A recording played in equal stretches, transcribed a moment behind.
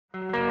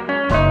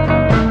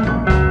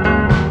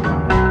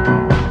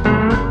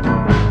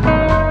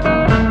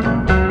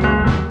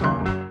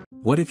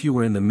What if you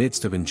were in the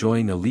midst of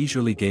enjoying a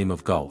leisurely game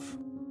of golf,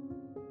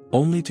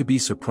 only to be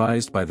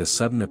surprised by the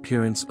sudden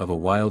appearance of a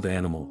wild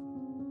animal?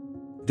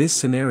 This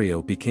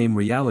scenario became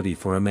reality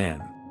for a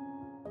man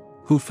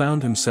who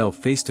found himself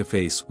face to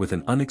face with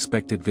an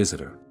unexpected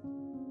visitor.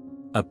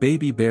 A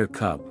baby bear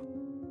cub.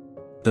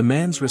 The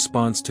man's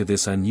response to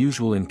this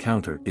unusual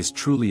encounter is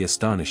truly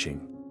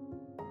astonishing.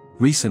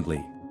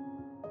 Recently,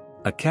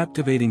 a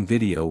captivating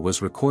video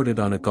was recorded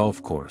on a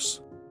golf course,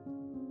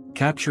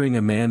 capturing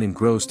a man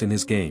engrossed in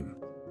his game.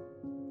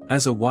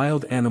 As a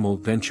wild animal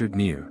ventured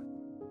near,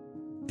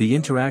 the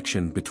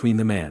interaction between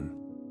the man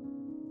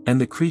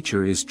and the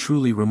creature is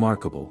truly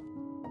remarkable.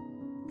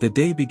 The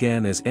day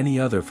began as any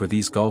other for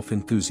these golf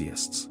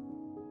enthusiasts.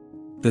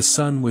 The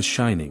sun was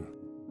shining,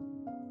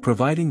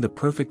 providing the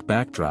perfect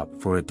backdrop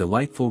for a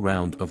delightful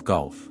round of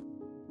golf.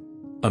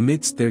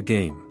 Amidst their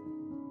game,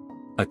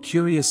 a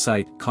curious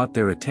sight caught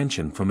their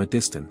attention from a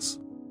distance.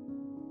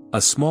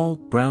 A small,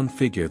 brown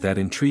figure that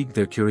intrigued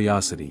their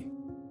curiosity,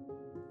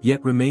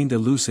 yet remained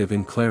elusive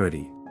in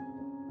clarity.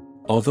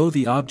 Although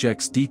the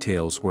object's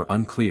details were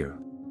unclear,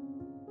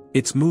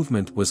 its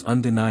movement was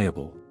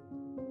undeniable.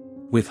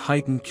 With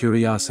heightened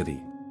curiosity,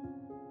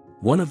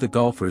 one of the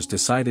golfers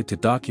decided to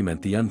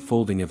document the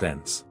unfolding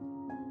events.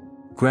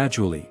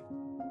 Gradually,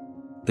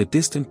 the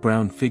distant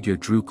brown figure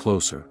drew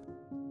closer,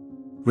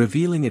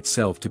 revealing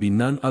itself to be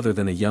none other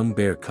than a young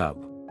bear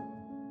cub.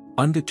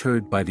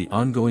 Undeterred by the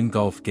ongoing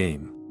golf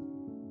game,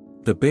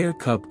 the bear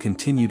cub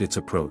continued its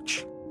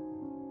approach,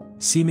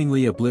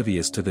 seemingly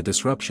oblivious to the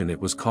disruption it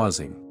was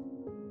causing.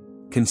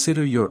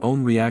 Consider your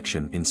own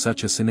reaction in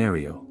such a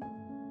scenario.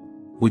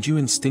 Would you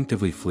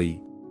instinctively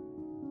flee?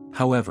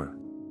 However,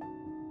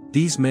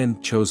 these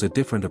men chose a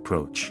different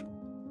approach.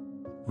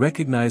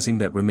 Recognizing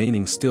that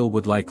remaining still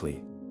would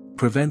likely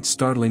prevent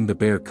startling the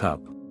bear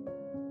cub,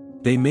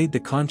 they made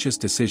the conscious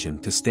decision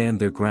to stand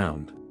their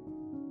ground.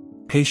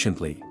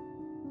 Patiently,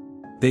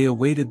 they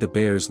awaited the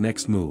bear's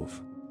next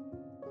move,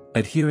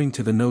 adhering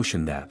to the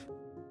notion that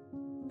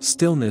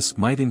stillness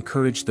might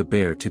encourage the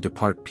bear to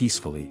depart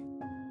peacefully.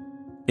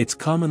 It's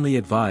commonly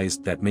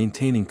advised that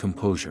maintaining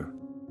composure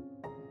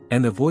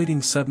and avoiding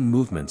sudden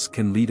movements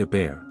can lead a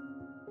bear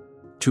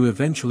to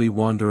eventually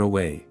wander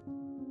away,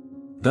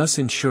 thus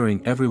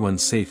ensuring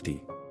everyone's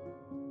safety.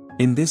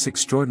 In this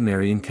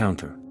extraordinary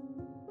encounter,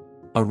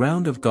 a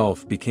round of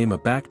golf became a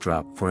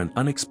backdrop for an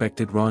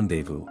unexpected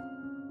rendezvous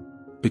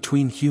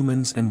between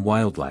humans and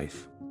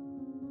wildlife,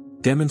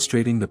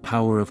 demonstrating the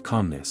power of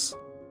calmness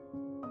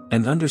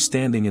and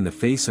understanding in the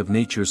face of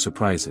nature's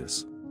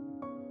surprises.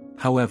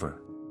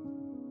 However,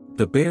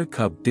 the bear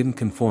cub didn't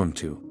conform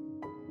to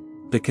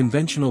the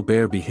conventional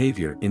bear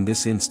behavior in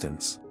this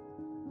instance.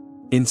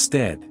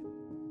 Instead,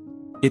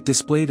 it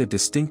displayed a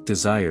distinct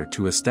desire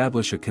to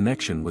establish a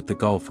connection with the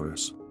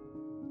golfers.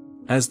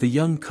 As the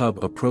young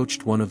cub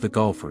approached one of the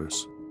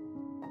golfers,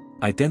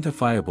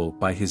 identifiable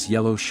by his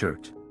yellow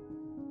shirt,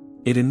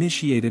 it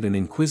initiated an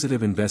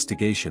inquisitive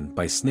investigation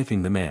by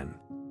sniffing the man.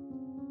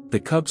 The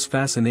cub's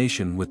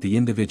fascination with the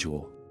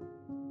individual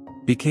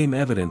became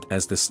evident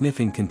as the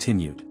sniffing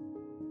continued.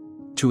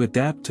 To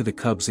adapt to the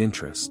cub's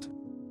interest,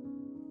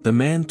 the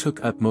man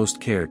took utmost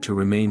care to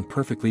remain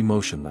perfectly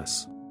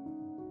motionless.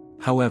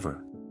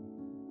 However,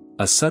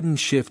 a sudden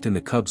shift in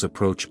the cub's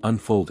approach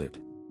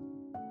unfolded.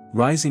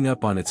 Rising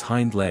up on its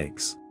hind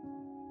legs,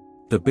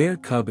 the bear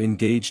cub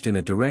engaged in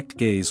a direct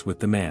gaze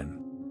with the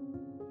man,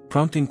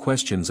 prompting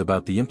questions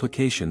about the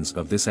implications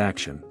of this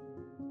action.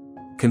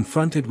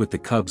 Confronted with the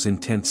cub's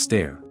intense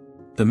stare,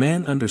 the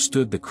man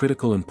understood the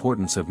critical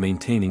importance of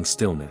maintaining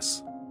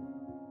stillness.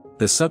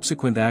 The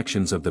subsequent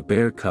actions of the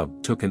bear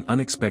cub took an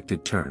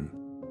unexpected turn.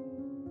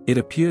 It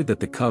appeared that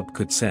the cub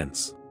could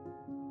sense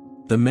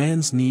the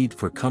man's need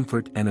for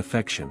comfort and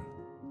affection.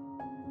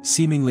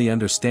 Seemingly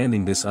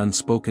understanding this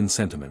unspoken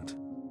sentiment,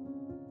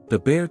 the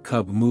bear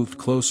cub moved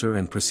closer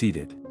and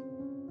proceeded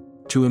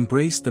to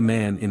embrace the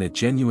man in a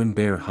genuine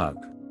bear hug.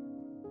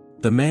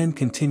 The man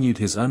continued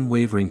his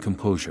unwavering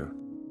composure,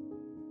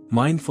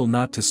 mindful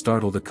not to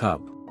startle the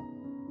cub.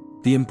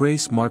 The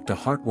embrace marked a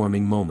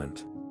heartwarming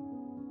moment,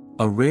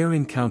 a rare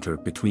encounter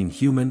between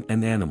human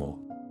and animal.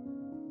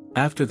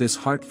 After this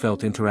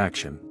heartfelt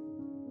interaction,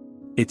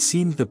 it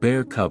seemed the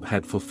bear cub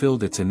had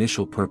fulfilled its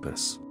initial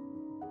purpose.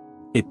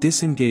 It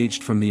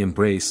disengaged from the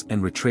embrace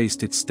and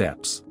retraced its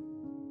steps,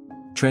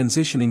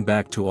 transitioning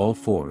back to all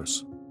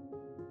fours.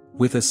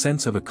 With a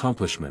sense of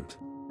accomplishment,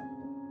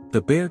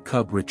 the bear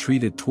cub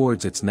retreated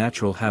towards its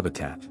natural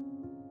habitat,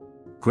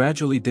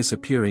 gradually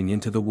disappearing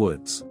into the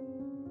woods.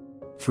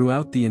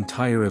 Throughout the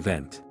entire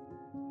event,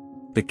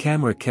 the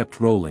camera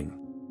kept rolling,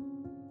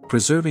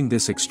 preserving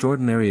this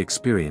extraordinary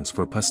experience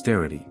for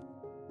posterity.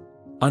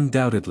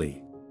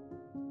 Undoubtedly,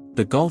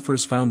 the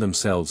golfers found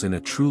themselves in a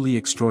truly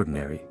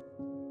extraordinary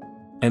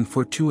and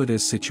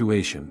fortuitous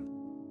situation.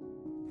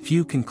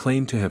 Few can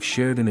claim to have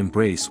shared an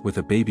embrace with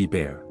a baby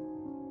bear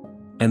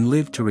and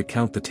lived to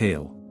recount the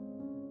tale.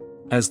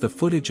 As the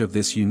footage of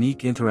this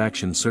unique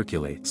interaction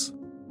circulates,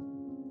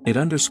 it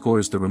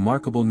underscores the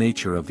remarkable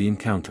nature of the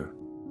encounter.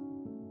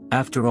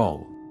 After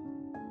all,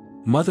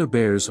 Mother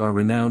bears are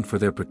renowned for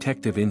their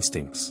protective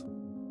instincts.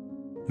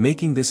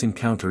 Making this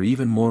encounter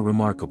even more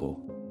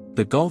remarkable,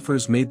 the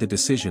golfers made the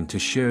decision to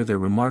share their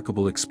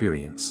remarkable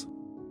experience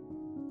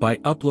by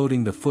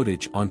uploading the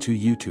footage onto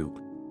YouTube.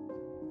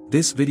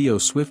 This video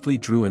swiftly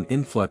drew an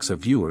influx of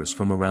viewers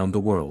from around the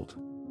world,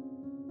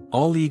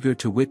 all eager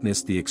to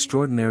witness the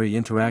extraordinary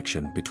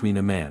interaction between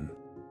a man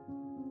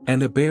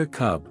and a bear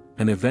cub,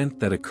 an event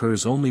that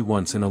occurs only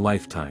once in a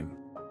lifetime.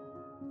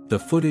 The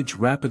footage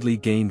rapidly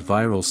gained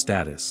viral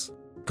status,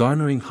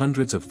 garnering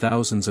hundreds of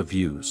thousands of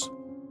views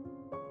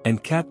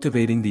and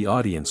captivating the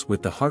audience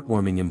with the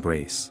heartwarming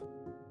embrace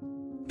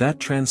that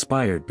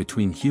transpired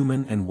between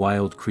human and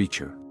wild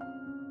creature.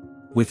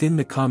 Within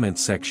the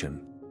comments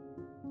section,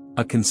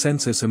 a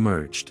consensus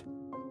emerged.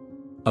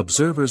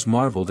 Observers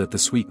marveled at the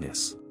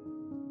sweetness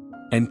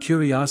and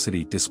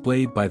curiosity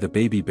displayed by the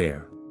baby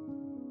bear,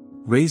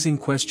 raising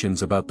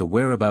questions about the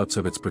whereabouts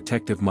of its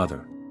protective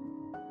mother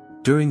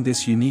during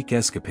this unique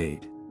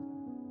escapade.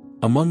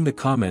 Among the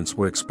comments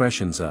were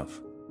expressions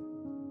of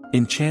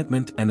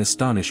enchantment and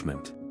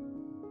astonishment,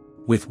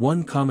 with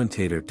one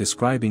commentator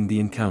describing the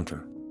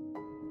encounter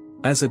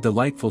as a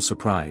delightful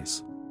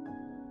surprise.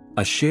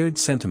 A shared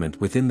sentiment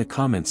within the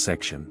comments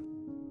section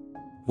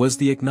was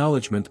the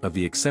acknowledgement of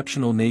the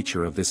exceptional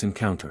nature of this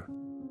encounter.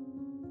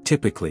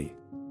 Typically,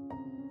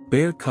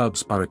 bear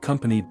cubs are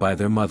accompanied by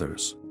their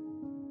mothers,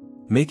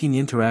 making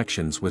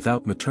interactions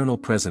without maternal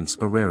presence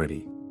a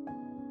rarity.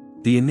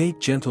 The innate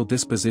gentle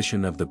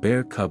disposition of the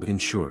bear cub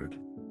ensured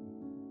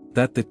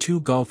that the two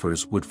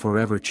golfers would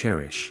forever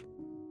cherish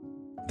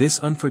this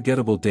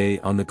unforgettable day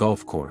on the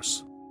golf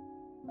course.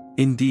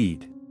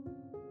 Indeed,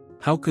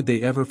 how could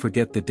they ever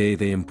forget the day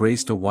they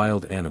embraced a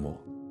wild animal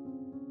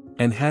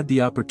and had the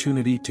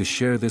opportunity to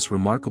share this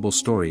remarkable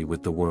story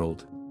with the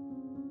world?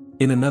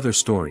 In another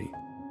story,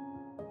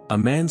 a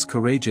man's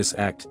courageous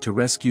act to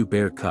rescue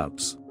bear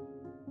cubs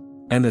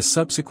and a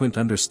subsequent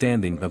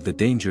understanding of the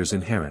dangers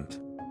inherent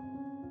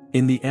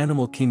in the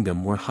animal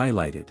kingdom were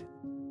highlighted.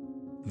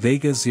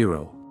 Vega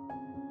Zero,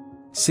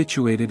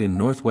 situated in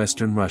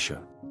northwestern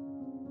Russia,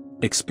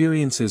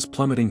 experiences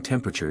plummeting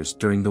temperatures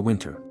during the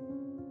winter.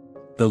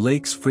 The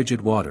lake's frigid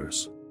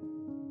waters,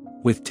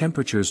 with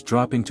temperatures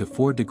dropping to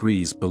 4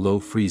 degrees below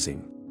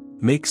freezing,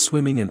 make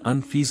swimming an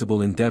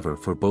unfeasible endeavor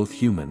for both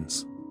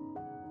humans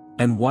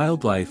and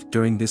wildlife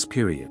during this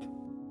period.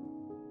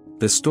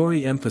 The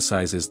story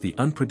emphasizes the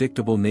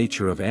unpredictable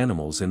nature of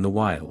animals in the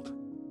wild,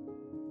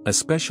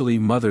 especially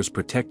mothers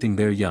protecting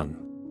their young,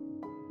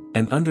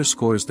 and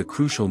underscores the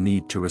crucial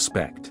need to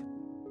respect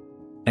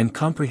and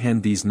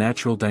comprehend these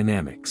natural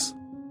dynamics.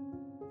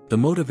 The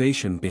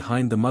motivation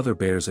behind the mother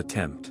bear's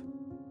attempt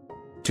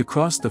to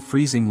cross the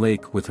freezing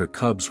lake with her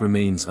cubs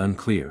remains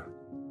unclear.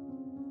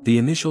 The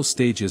initial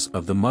stages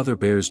of the mother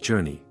bear's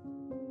journey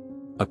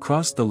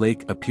across the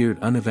lake appeared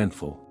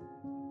uneventful.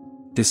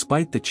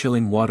 Despite the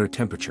chilling water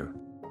temperature,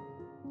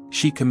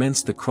 she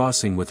commenced the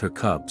crossing with her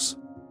cubs.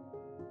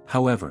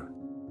 However,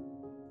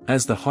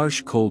 as the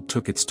harsh cold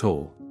took its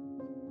toll,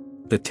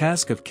 the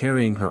task of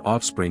carrying her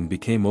offspring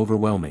became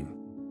overwhelming.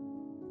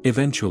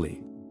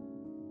 Eventually,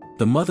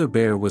 the mother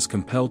bear was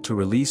compelled to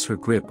release her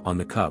grip on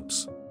the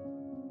cubs,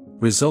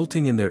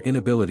 resulting in their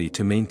inability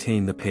to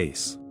maintain the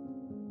pace.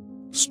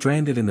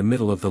 Stranded in the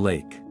middle of the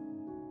lake,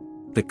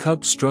 the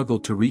cubs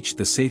struggled to reach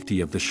the safety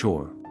of the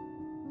shore.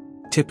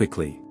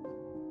 Typically,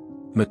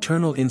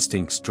 maternal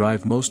instincts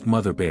drive most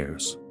mother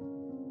bears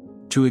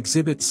to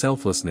exhibit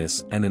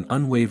selflessness and an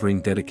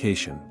unwavering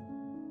dedication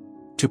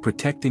to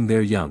protecting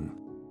their young.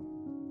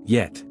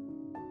 Yet,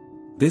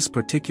 this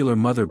particular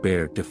mother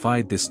bear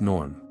defied this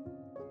norm.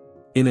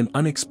 In an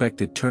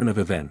unexpected turn of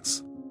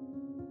events,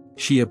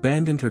 she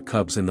abandoned her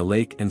cubs in the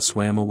lake and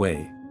swam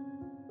away.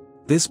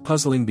 This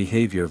puzzling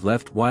behavior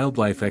left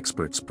wildlife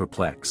experts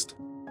perplexed,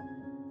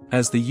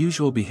 as the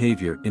usual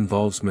behavior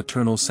involves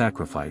maternal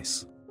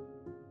sacrifice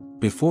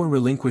before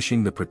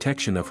relinquishing the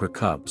protection of her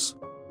cubs.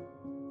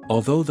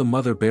 Although the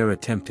mother bear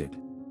attempted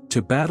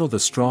to battle the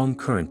strong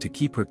current to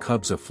keep her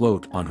cubs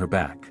afloat on her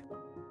back,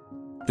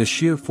 the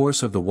sheer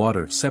force of the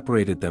water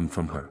separated them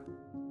from her.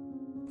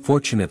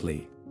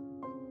 Fortunately,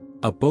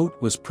 a boat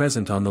was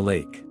present on the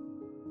lake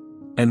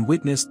and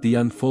witnessed the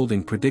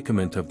unfolding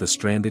predicament of the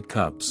stranded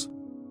cubs.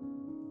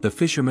 The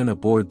fishermen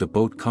aboard the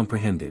boat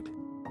comprehended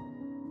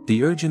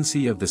the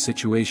urgency of the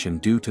situation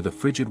due to the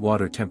frigid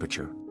water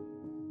temperature,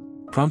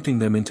 prompting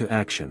them into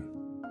action.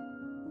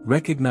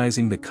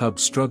 Recognizing the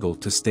cubs' struggle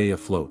to stay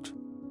afloat,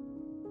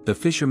 the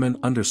fishermen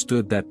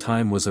understood that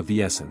time was of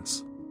the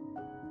essence.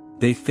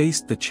 They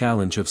faced the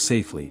challenge of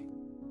safely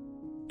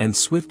and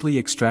swiftly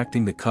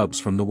extracting the cubs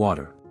from the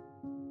water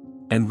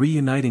and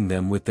reuniting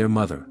them with their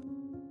mother.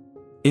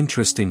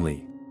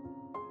 Interestingly,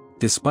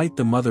 despite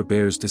the mother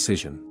bear's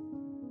decision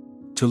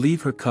to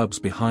leave her cubs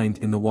behind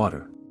in the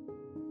water,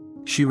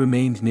 she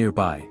remained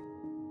nearby,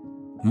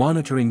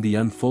 monitoring the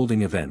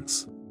unfolding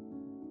events.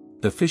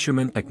 The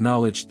fishermen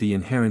acknowledged the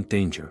inherent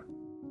danger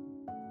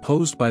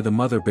posed by the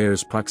mother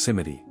bear's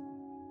proximity.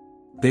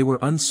 They were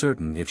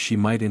uncertain if she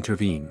might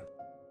intervene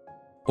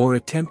or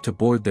attempt to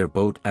board their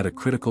boat at a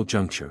critical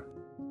juncture.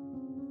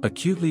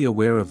 acutely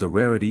aware of the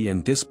rarity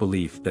and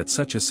disbelief that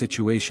such a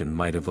situation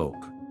might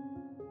evoke.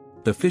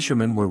 The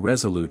fishermen were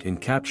resolute in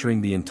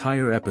capturing the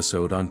entire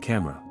episode on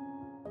camera.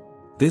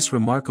 This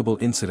remarkable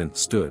incident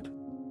stood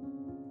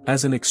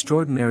as an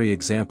extraordinary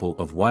example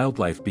of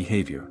wildlife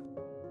behavior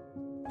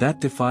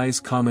that defies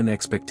common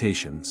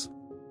expectations,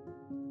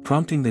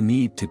 prompting the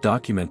need to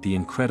document the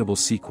incredible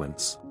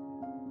sequence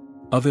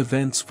of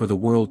events for the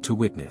world to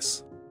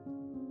witness.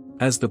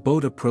 As the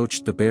boat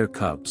approached the bear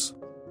cubs,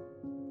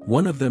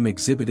 one of them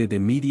exhibited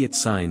immediate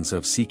signs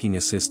of seeking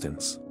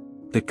assistance.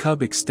 The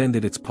cub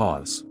extended its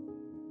paws,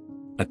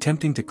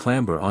 attempting to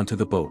clamber onto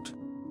the boat.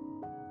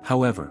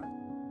 However,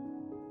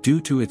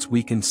 due to its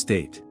weakened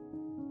state,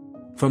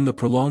 from the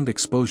prolonged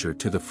exposure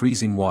to the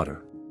freezing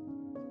water,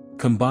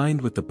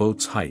 combined with the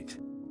boat's height,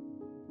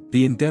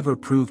 the endeavor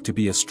proved to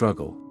be a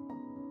struggle.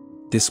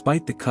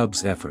 Despite the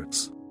cub's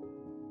efforts,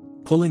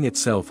 pulling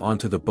itself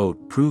onto the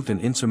boat proved an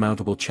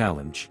insurmountable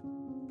challenge.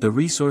 The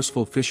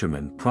resourceful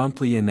fishermen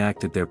promptly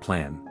enacted their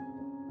plan,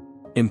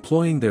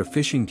 employing their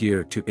fishing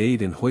gear to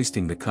aid in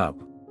hoisting the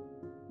cub.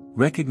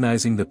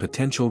 Recognizing the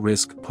potential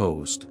risk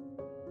posed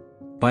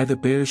by the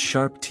bear's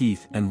sharp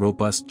teeth and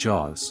robust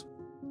jaws,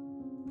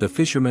 the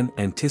fishermen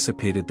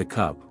anticipated the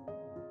cub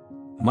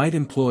might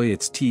employ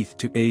its teeth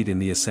to aid in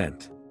the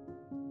ascent.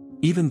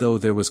 Even though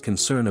there was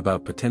concern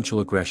about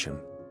potential aggression,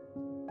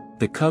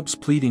 the cub's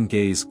pleading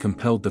gaze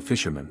compelled the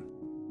fishermen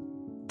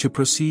to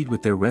proceed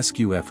with their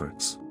rescue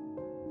efforts.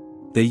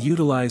 They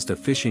utilized a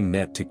fishing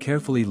net to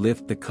carefully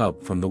lift the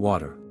cub from the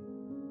water,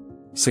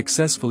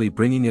 successfully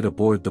bringing it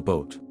aboard the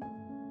boat.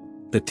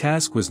 The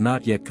task was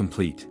not yet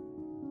complete,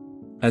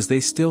 as they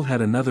still had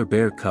another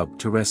bear cub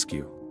to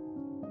rescue,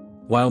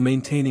 while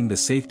maintaining the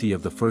safety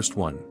of the first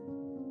one.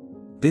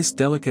 This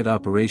delicate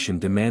operation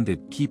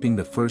demanded keeping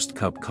the first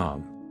cub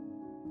calm,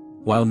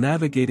 while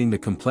navigating the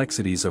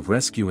complexities of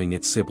rescuing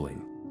its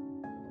sibling.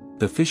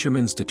 The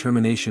fishermen's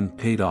determination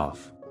paid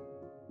off,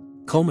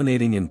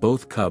 culminating in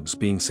both cubs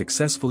being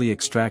successfully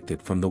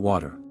extracted from the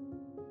water.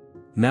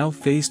 Now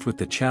faced with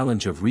the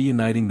challenge of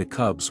reuniting the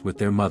cubs with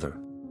their mother,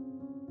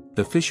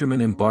 the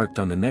fishermen embarked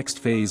on the next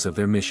phase of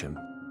their mission.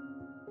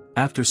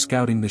 After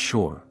scouting the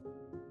shore,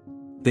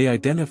 they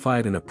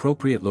identified an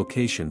appropriate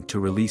location to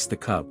release the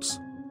cubs,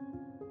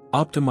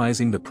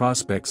 optimizing the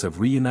prospects of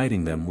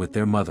reuniting them with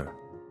their mother.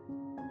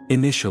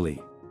 Initially,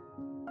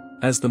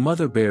 as the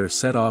mother bear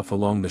set off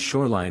along the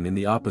shoreline in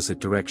the opposite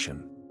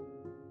direction,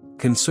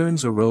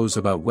 concerns arose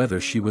about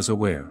whether she was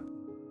aware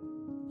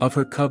of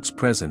her cub's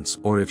presence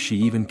or if she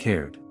even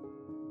cared.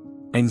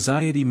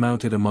 Anxiety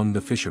mounted among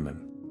the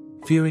fishermen,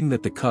 fearing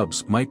that the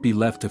cubs might be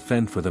left to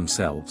fend for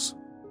themselves.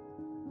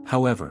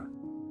 However,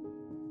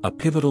 a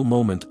pivotal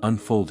moment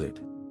unfolded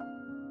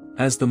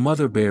as the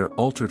mother bear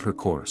altered her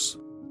course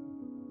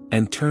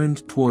and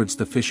turned towards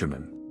the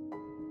fishermen.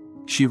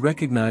 She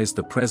recognized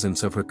the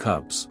presence of her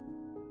cubs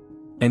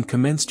and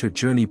commenced her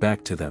journey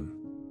back to them,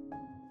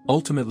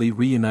 ultimately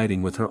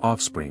reuniting with her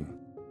offspring.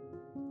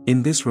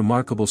 In this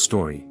remarkable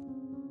story,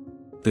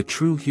 the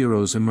true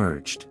heroes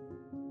emerged: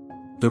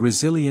 the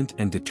resilient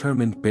and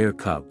determined bear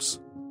cubs,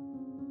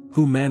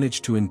 who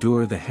managed to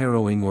endure the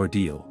harrowing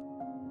ordeal.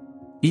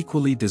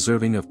 Equally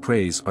deserving of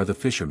praise are the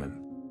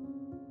fishermen,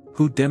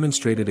 who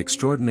demonstrated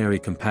extraordinary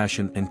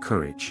compassion and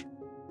courage.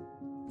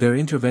 Their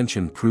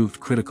intervention proved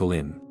critical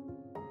in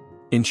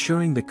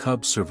ensuring the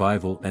cubs'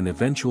 survival and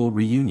eventual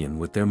reunion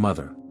with their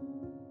mother.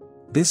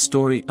 This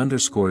story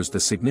underscores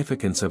the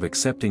significance of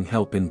accepting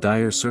help in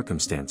dire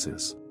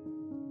circumstances,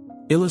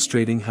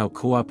 illustrating how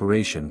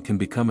cooperation can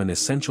become an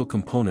essential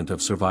component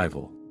of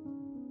survival.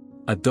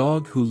 A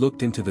dog who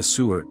looked into the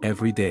sewer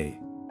every day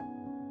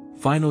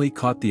finally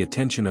caught the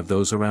attention of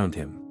those around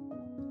him.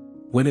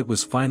 When it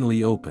was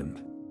finally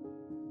opened,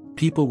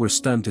 people were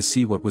stunned to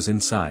see what was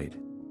inside.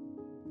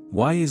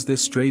 Why is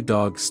this stray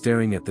dog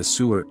staring at the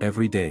sewer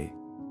every day?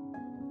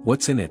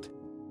 What's in it?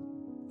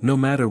 No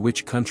matter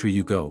which country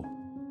you go,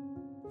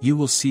 you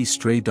will see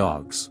stray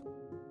dogs.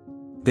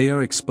 They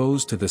are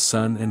exposed to the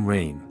sun and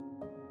rain,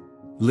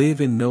 live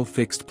in no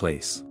fixed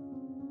place,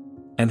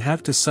 and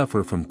have to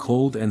suffer from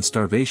cold and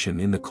starvation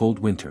in the cold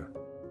winter.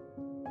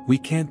 We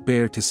can't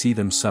bear to see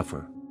them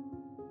suffer.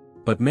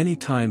 But many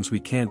times we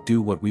can't do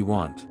what we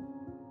want.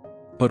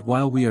 But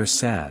while we are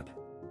sad,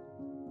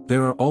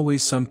 there are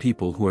always some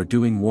people who are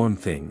doing warm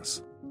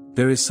things.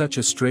 There is such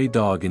a stray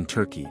dog in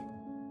Turkey.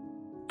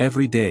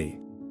 Every day,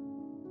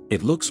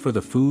 it looks for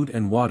the food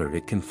and water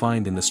it can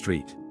find in the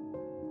street.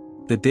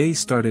 The day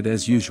started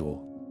as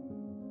usual.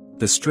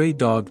 The stray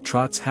dog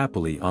trots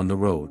happily on the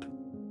road,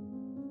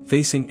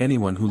 facing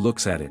anyone who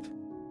looks at it.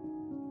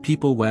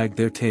 People wag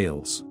their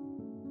tails.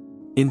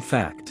 In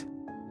fact,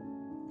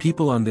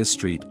 people on this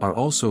street are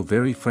also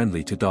very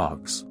friendly to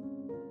dogs.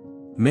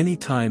 Many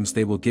times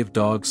they will give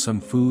dogs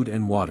some food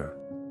and water.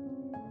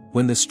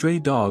 When the stray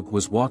dog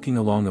was walking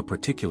along a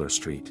particular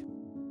street,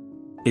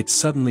 it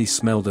suddenly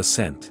smelled a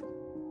scent.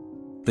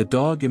 The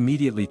dog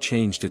immediately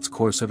changed its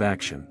course of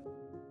action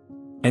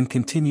and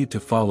continued to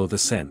follow the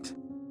scent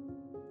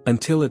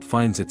until it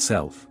finds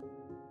itself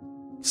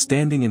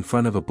standing in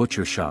front of a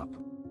butcher shop.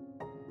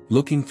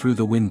 looking through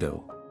the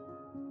window.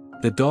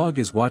 The dog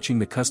is watching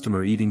the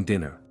customer eating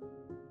dinner.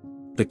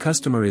 The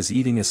customer is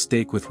eating a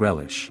steak with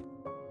relish.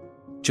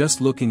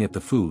 Just looking at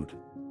the food,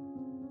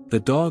 the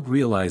dog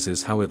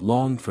realizes how it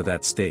longed for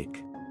that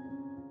steak.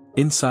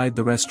 Inside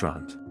the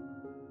restaurant,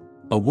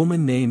 a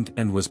woman named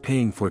Anne was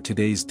paying for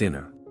today's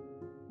dinner.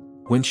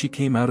 When she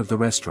came out of the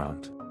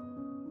restaurant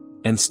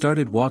and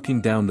started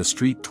walking down the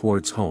street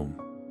towards home,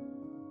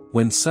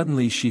 when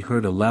suddenly she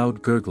heard a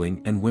loud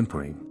gurgling and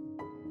whimpering.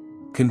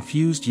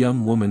 Confused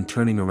young woman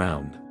turning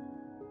around,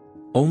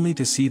 only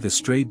to see the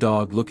stray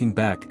dog looking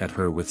back at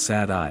her with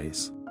sad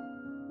eyes.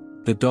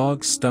 The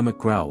dog's stomach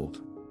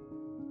growled.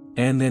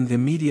 Anne then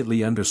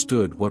immediately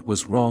understood what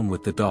was wrong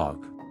with the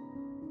dog.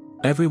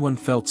 Everyone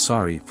felt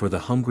sorry for the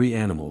hungry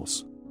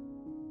animals.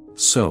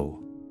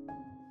 So,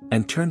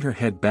 Anne turned her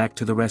head back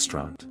to the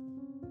restaurant,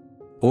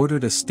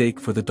 ordered a steak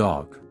for the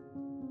dog,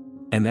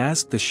 and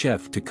asked the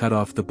chef to cut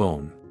off the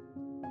bone.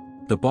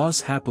 The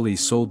boss happily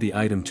sold the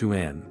item to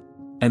Anne,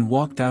 and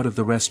walked out of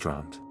the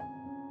restaurant,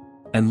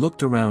 and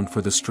looked around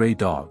for the stray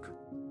dog,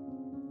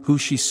 who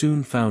she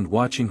soon found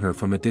watching her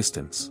from a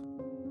distance,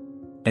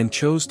 and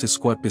chose to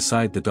squat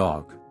beside the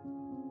dog,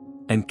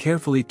 and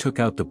carefully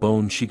took out the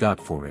bone she got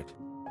for it.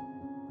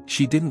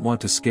 She didn't want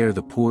to scare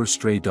the poor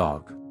stray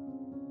dog.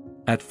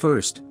 At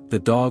first, the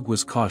dog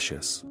was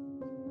cautious,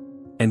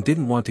 and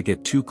didn't want to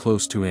get too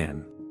close to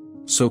Anne,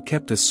 so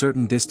kept a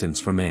certain distance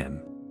from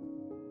Anne.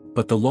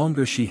 But the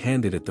longer she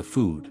handed it the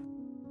food,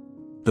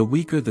 the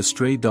weaker the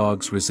stray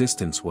dog's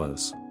resistance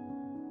was,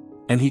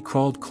 and he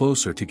crawled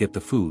closer to get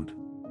the food.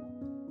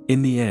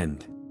 In the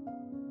end,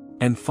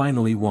 Anne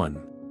finally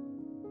won.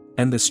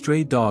 And the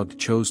stray dog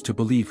chose to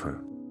believe her,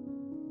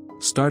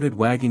 started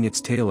wagging its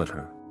tail at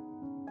her,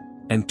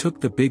 and took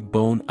the big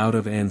bone out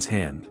of Anne's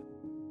hand.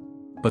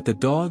 But the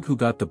dog who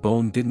got the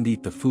bone didn't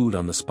eat the food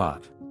on the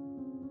spot.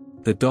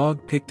 The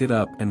dog picked it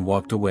up and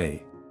walked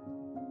away,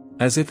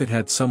 as if it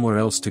had somewhere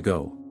else to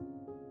go.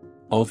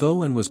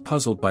 Although Anne was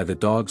puzzled by the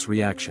dog's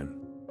reaction,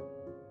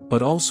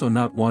 but also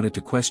not wanted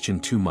to question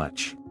too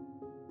much,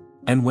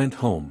 and went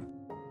home,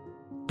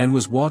 and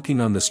was walking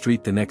on the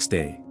street the next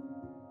day,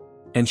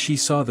 and she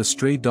saw the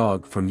stray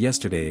dog from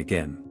yesterday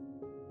again.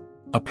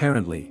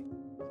 Apparently,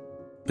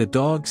 the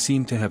dog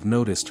seemed to have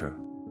noticed her,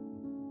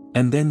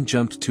 and then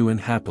jumped to Anne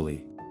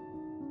happily.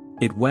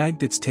 It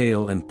wagged its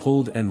tail and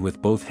pulled Anne with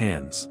both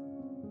hands,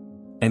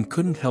 and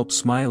couldn't help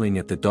smiling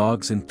at the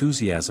dog's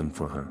enthusiasm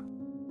for her.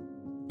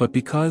 But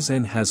because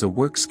Anne has a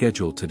work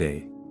schedule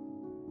today,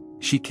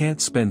 she can't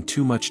spend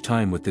too much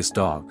time with this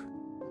dog.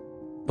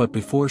 But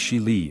before she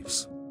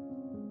leaves,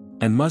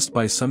 Anne must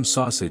buy some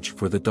sausage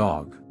for the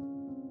dog.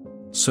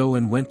 So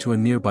Anne went to a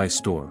nearby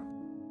store,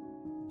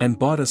 and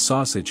bought a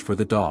sausage for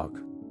the dog.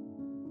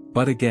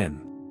 But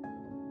again,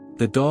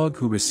 the dog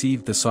who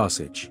received the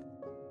sausage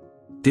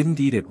didn't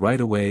eat it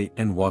right away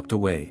and walked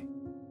away,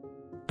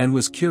 and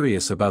was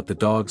curious about the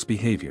dog's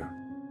behavior.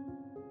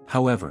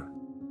 However,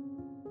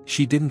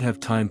 she didn't have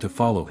time to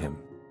follow him.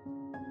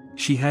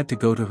 She had to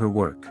go to her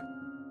work.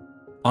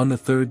 On the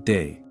third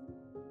day,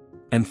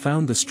 Anne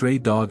found the stray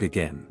dog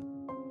again.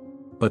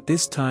 But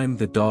this time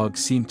the dog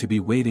seemed to be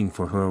waiting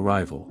for her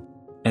arrival,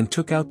 and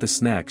took out the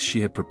snacks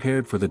she had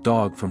prepared for the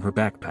dog from her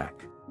backpack,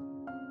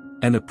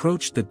 and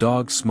approached the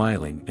dog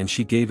smiling, and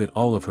she gave it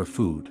all of her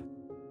food.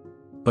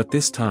 But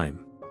this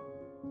time,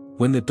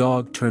 when the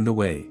dog turned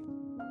away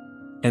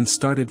and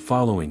started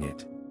following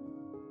it,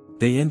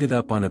 they ended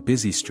up on a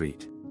busy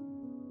street.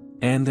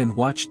 Anne then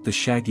watched the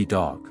shaggy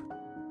dog,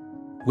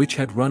 which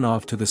had run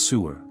off to the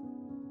sewer.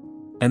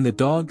 And the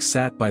dog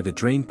sat by the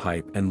drain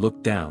pipe and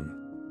looked down,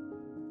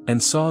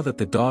 and saw that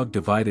the dog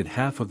divided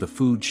half of the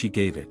food she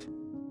gave it,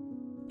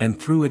 and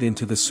threw it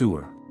into the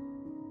sewer,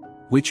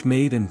 which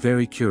made Anne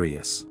very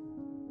curious.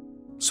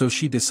 So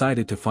she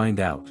decided to find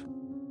out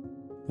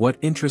what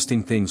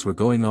interesting things were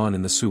going on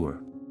in the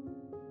sewer.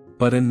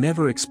 But Anne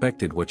never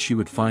expected what she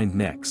would find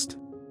next,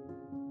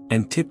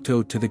 and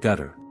tiptoed to the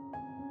gutter.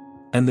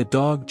 And the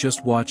dog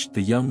just watched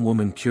the young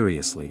woman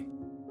curiously,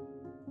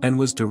 and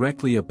was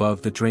directly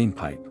above the drain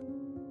pipe.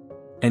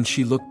 And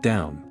she looked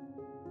down,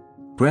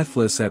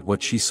 breathless at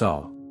what she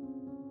saw.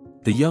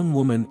 The young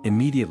woman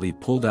immediately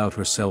pulled out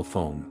her cell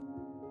phone,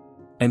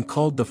 and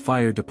called the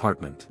fire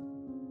department,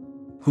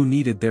 who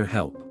needed their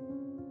help.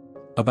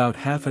 About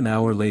half an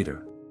hour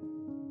later,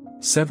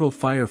 several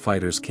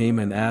firefighters came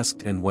and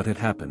asked Anne what had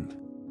happened,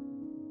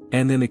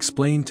 and then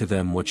explained to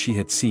them what she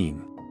had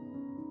seen.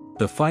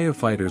 The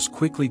firefighters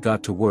quickly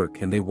got to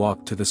work and they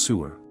walked to the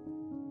sewer.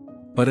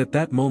 But at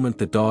that moment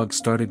the dog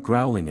started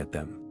growling at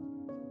them.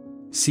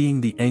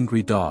 Seeing the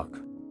angry dog,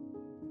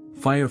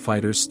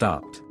 firefighters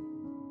stopped,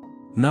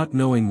 not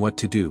knowing what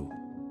to do.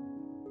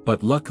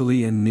 But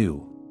luckily Anne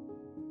knew,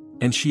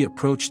 and she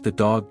approached the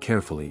dog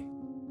carefully,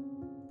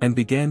 and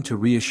began to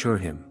reassure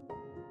him,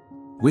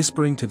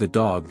 whispering to the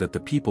dog that the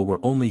people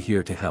were only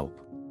here to help.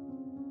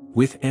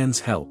 With Anne's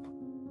help,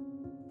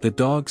 the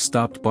dog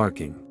stopped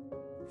barking.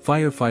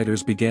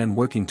 Firefighters began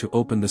working to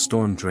open the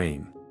storm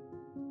drain,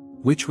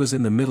 which was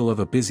in the middle of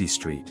a busy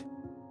street.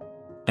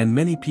 And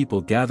many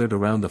people gathered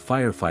around the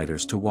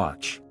firefighters to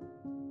watch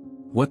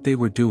what they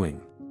were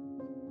doing.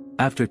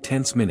 After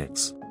tense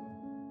minutes,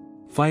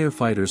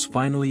 firefighters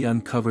finally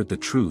uncovered the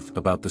truth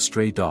about the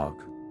stray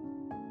dog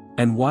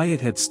and why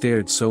it had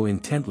stared so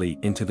intently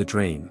into the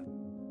drain.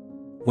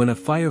 When a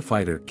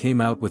firefighter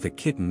came out with a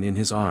kitten in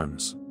his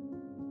arms,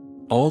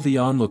 all the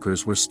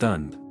onlookers were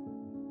stunned.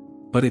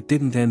 But it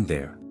didn't end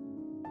there.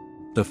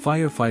 The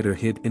firefighter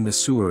hid in the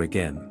sewer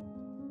again.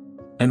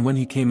 And when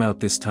he came out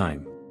this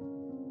time,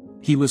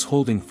 he was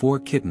holding 4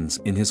 kittens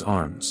in his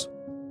arms,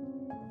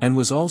 and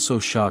was also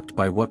shocked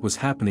by what was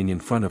happening in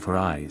front of her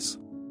eyes.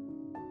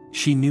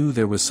 She knew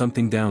there was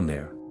something down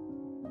there,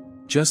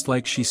 just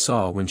like she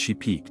saw when she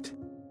peeked.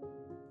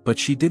 But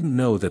she didn't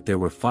know that there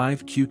were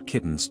 5 cute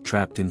kittens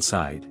trapped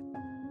inside.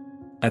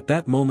 At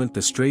that moment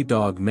the stray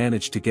dog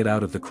managed to get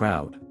out of the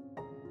crowd.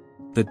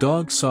 The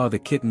dog saw the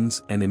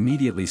kittens and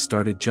immediately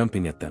started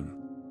jumping at them,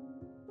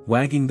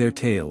 wagging their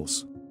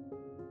tails,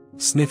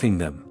 sniffing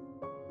them,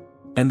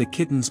 and the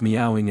kittens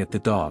meowing at the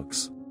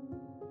dogs.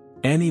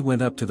 Annie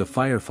went up to the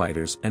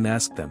firefighters and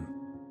asked them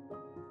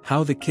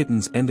how the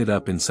kittens ended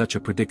up in such a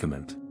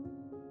predicament.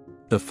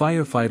 The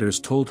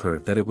firefighters told her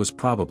that it was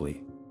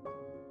probably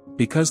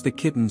because the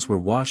kittens were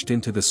washed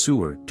into the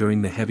sewer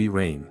during the heavy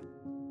rain.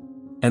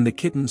 And the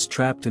kittens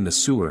trapped in the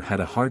sewer had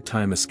a hard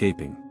time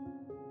escaping,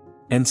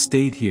 and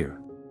stayed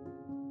here.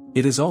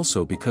 It is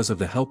also because of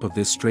the help of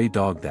this stray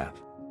dog that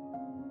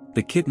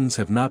the kittens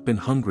have not been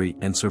hungry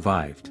and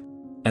survived.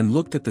 And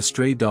looked at the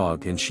stray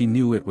dog and she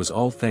knew it was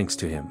all thanks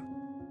to him.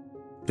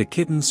 The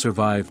kittens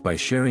survived by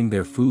sharing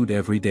their food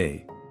every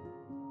day,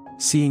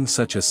 seeing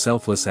such a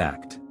selfless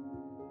act,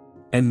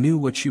 and knew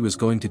what she was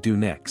going to do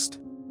next.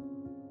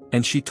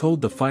 And she told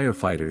the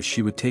firefighters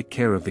she would take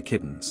care of the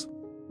kittens,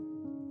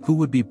 who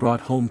would be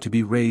brought home to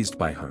be raised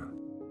by her.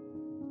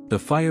 The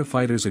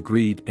firefighters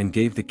agreed and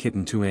gave the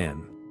kitten to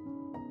Anne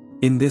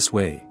in this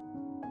way,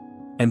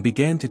 and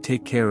began to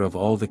take care of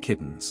all the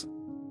kittens.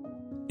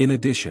 In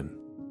addition,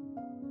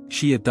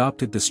 she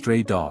adopted the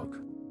stray dog,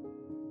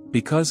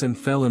 because Anne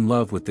fell in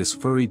love with this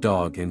furry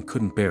dog and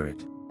couldn't bear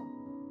it,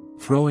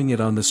 throwing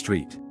it on the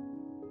street.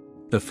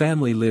 The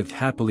family lived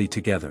happily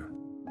together.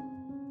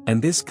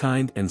 And this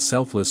kind and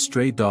selfless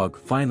stray dog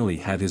finally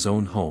had his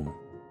own home.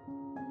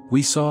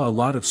 We saw a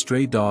lot of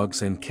stray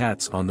dogs and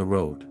cats on the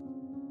road.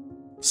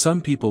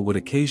 Some people would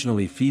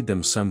occasionally feed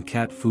them some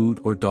cat food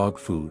or dog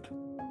food,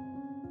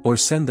 or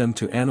send them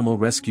to animal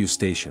rescue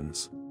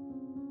stations.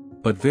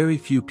 But very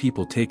few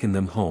people taken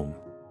them home.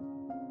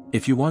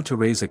 If you want to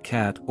raise a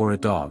cat or a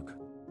dog,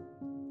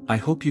 I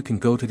hope you can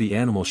go to the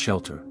animal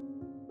shelter,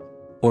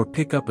 or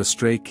pick up a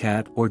stray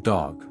cat or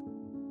dog,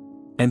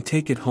 and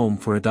take it home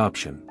for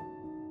adoption.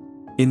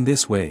 In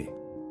this way,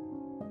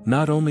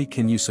 not only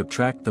can you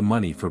subtract the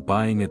money for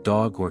buying a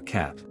dog or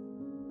cat,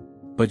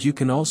 but you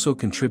can also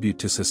contribute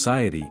to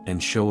society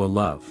and show a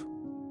love.